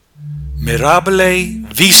Mirabile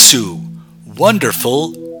visu,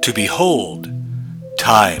 wonderful to behold.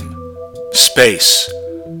 Time, space,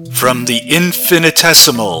 from the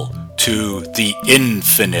infinitesimal to the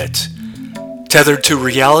infinite, tethered to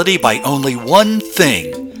reality by only one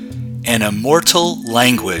thing, an immortal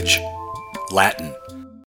language, Latin.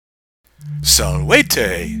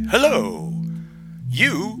 Salvete, hello.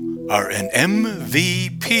 You are an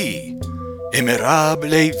MVP, a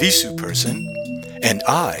Mirabile visu person, and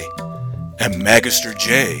I am Magister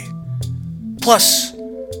J. Plus,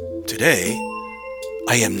 today,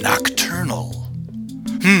 I am nocturnal.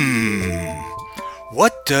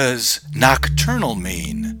 What does nocturnal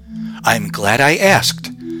mean? I'm glad I asked.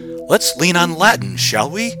 Let's lean on Latin, shall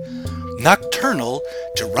we? Nocturnal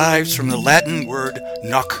derives from the Latin word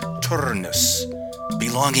nocturnus,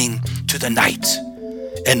 belonging to the night,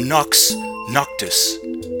 and nox noctis,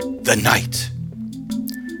 the night.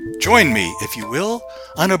 Join me, if you will,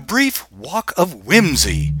 on a brief walk of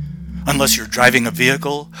whimsy, unless you're driving a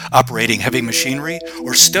vehicle, operating heavy machinery,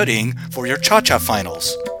 or studying for your cha-cha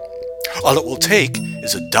finals. All it will take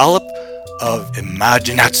is a dollop of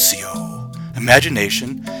imaginatio,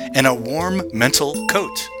 imagination, and a warm mental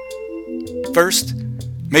coat. First,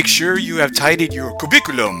 make sure you have tidied your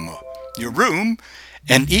cubiculum, your room,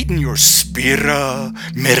 and eaten your spira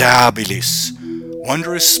mirabilis,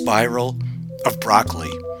 wondrous spiral of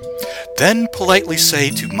broccoli. Then politely say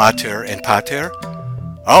to mater and pater,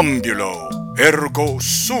 ambulo ergo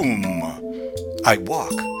sum. I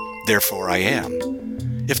walk, therefore I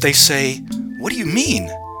am. If they say, what do you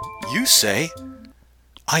mean? You say,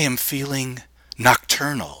 I am feeling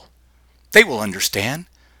nocturnal. They will understand.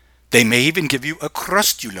 They may even give you a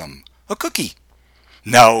crustulum, a cookie.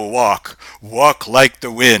 Now walk like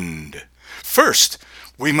the wind. First,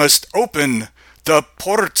 we must open the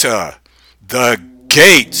porta, the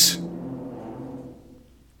gate.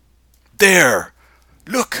 There,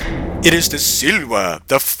 look, it is the silva,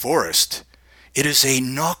 the forest. It is a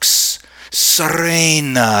nox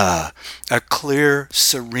serena, a clear,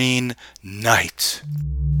 serene night.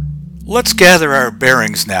 Let's gather our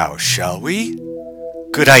bearings now, shall we?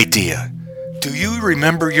 Good idea. Do you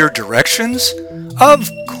remember your directions? Of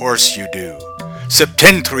course you do.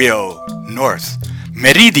 Septentrio, north.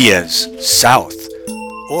 Meridians, south.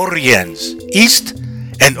 Oriens, east.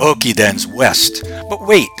 And Occidens, west. But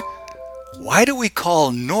wait, why do we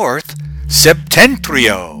call north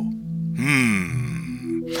Septentrio?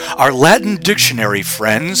 Our Latin dictionary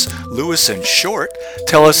friends, Lewis and Short,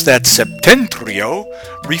 tell us that Septentrio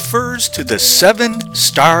refers to the 7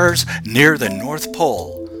 stars near the North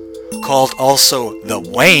Pole, called also the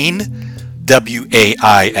Wain,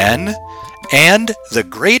 W-A-I-N, and the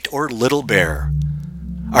Great or Little Bear.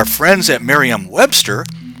 Our friends at Merriam-Webster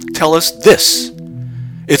tell us this.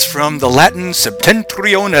 It's from the Latin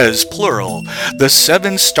Septentriones, plural, the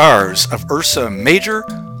 7 stars of Ursa Major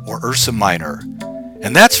or Ursa Minor.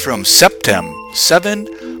 And that's from septem, 7,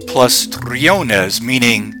 plus triones,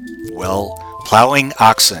 meaning, well, plowing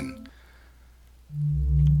oxen.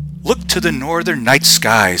 Look to the northern night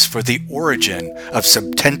skies for the origin of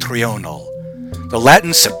septentrional. The Latin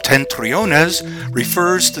septentriones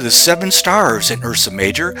refers to the 7 stars in Ursa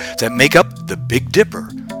Major that make up the Big Dipper,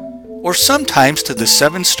 or sometimes to the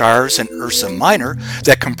 7 stars in Ursa Minor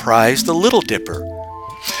that comprise the Little Dipper.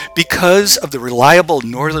 Because of the reliable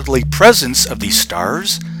northerly presence of these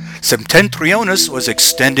stars, Septentrionis was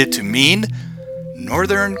extended to mean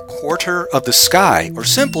northern quarter of the sky, or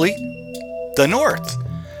simply the north.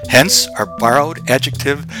 Hence our borrowed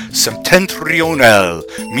adjective septentrional,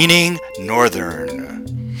 meaning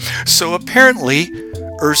northern. So apparently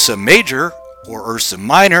Ursa Major or Ursa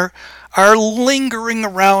Minor are lingering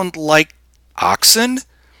around like oxen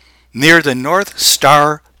near the North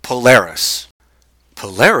Star Polaris.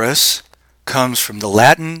 Polaris comes from the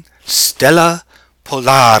Latin stella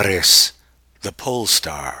polaris, the pole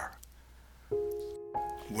star.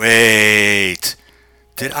 Wait,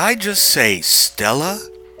 did I just say stella?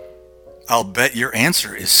 I'll bet your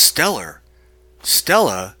answer is stellar.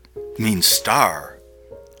 Stella means star.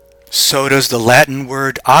 So does the Latin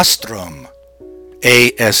word astrum,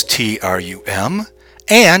 A-S-T-R-U-M,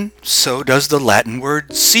 and so does the Latin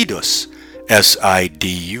word sidus,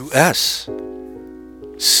 S-I-D-U-S.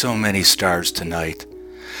 So many stars tonight,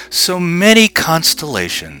 so many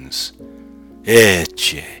constellations.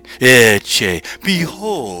 Ecce,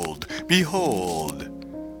 behold, behold.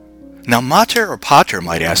 Now mater or pater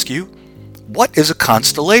might ask you, what is a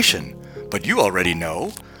constellation? But you already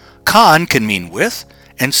know. Con can mean with,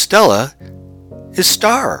 and stella is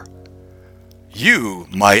star. You,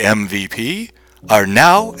 my MVP, are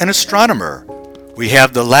now an astronomer, We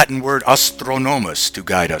have the Latin word astronomus to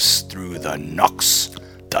guide us through the nox,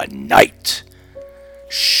 the night.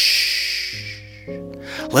 Shh.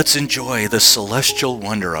 Let's enjoy the celestial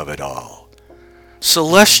wonder of it all.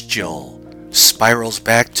 Celestial spirals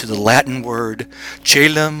back to the Latin word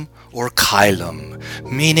caelum or caelum,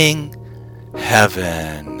 meaning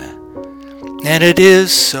heaven. And it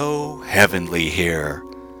is so heavenly here.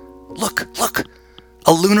 Look,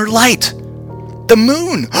 a lunar light. The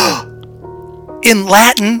moon. In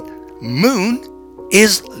Latin, moon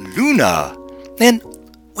is luna. And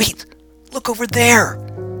wait, look over there.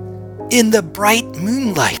 In the bright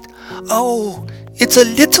moonlight. Oh, it's a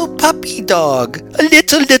little puppy dog. A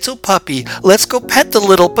little puppy. Let's go pet the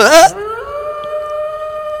little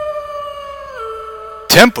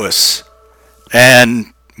Tempus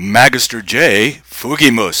and Magister J.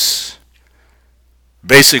 Fugimus.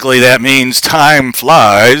 Basically, that means time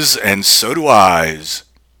flies, and so do I's.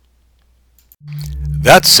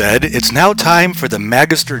 That said, it's now time for the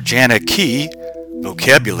Magister Jana Key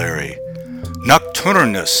vocabulary.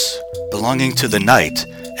 Nocturnus, belonging to the night,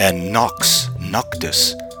 and nox,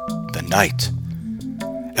 noctis, the night.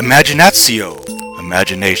 Imaginatio,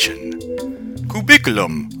 imagination.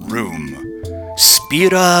 Cubiculum, room.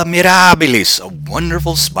 Spira mirabilis, a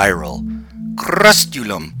wonderful spiral.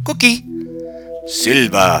 Crustulum, cookie.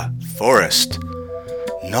 Silva, forest.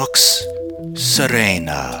 Nox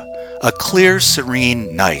serena, a clear,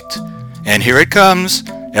 serene night. And here it comes,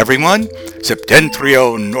 everyone.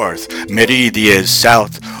 Septentrio north, meridies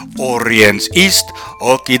south, oriens east,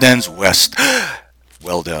 occidens west.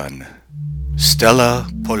 Well done. Stella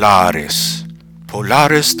polaris,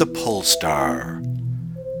 Polaris the pole star.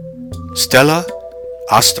 Stella,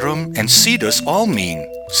 astrum, and Cetus all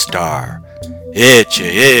mean star.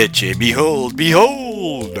 Ecce, behold,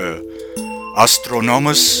 behold!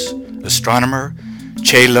 Astronomus, astronomer,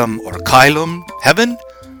 caelum or caelum, heaven,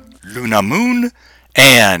 luna, moon,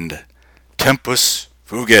 and tempus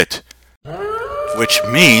fugit, which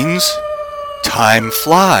means time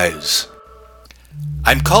flies.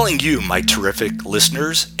 I'm calling you, my terrific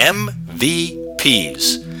listeners,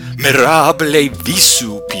 MVPs, mirabile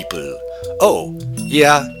visu people. Oh,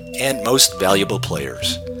 yeah, and most valuable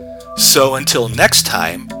players. So until next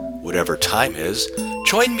time, whatever time is,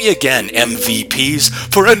 join me again, MVPs,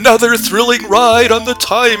 for another thrilling ride on the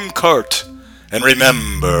time cart. And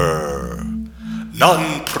remember,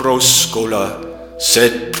 non pro schola,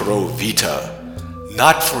 sed pro vita.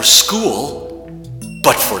 Not for school,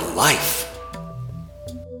 but for life.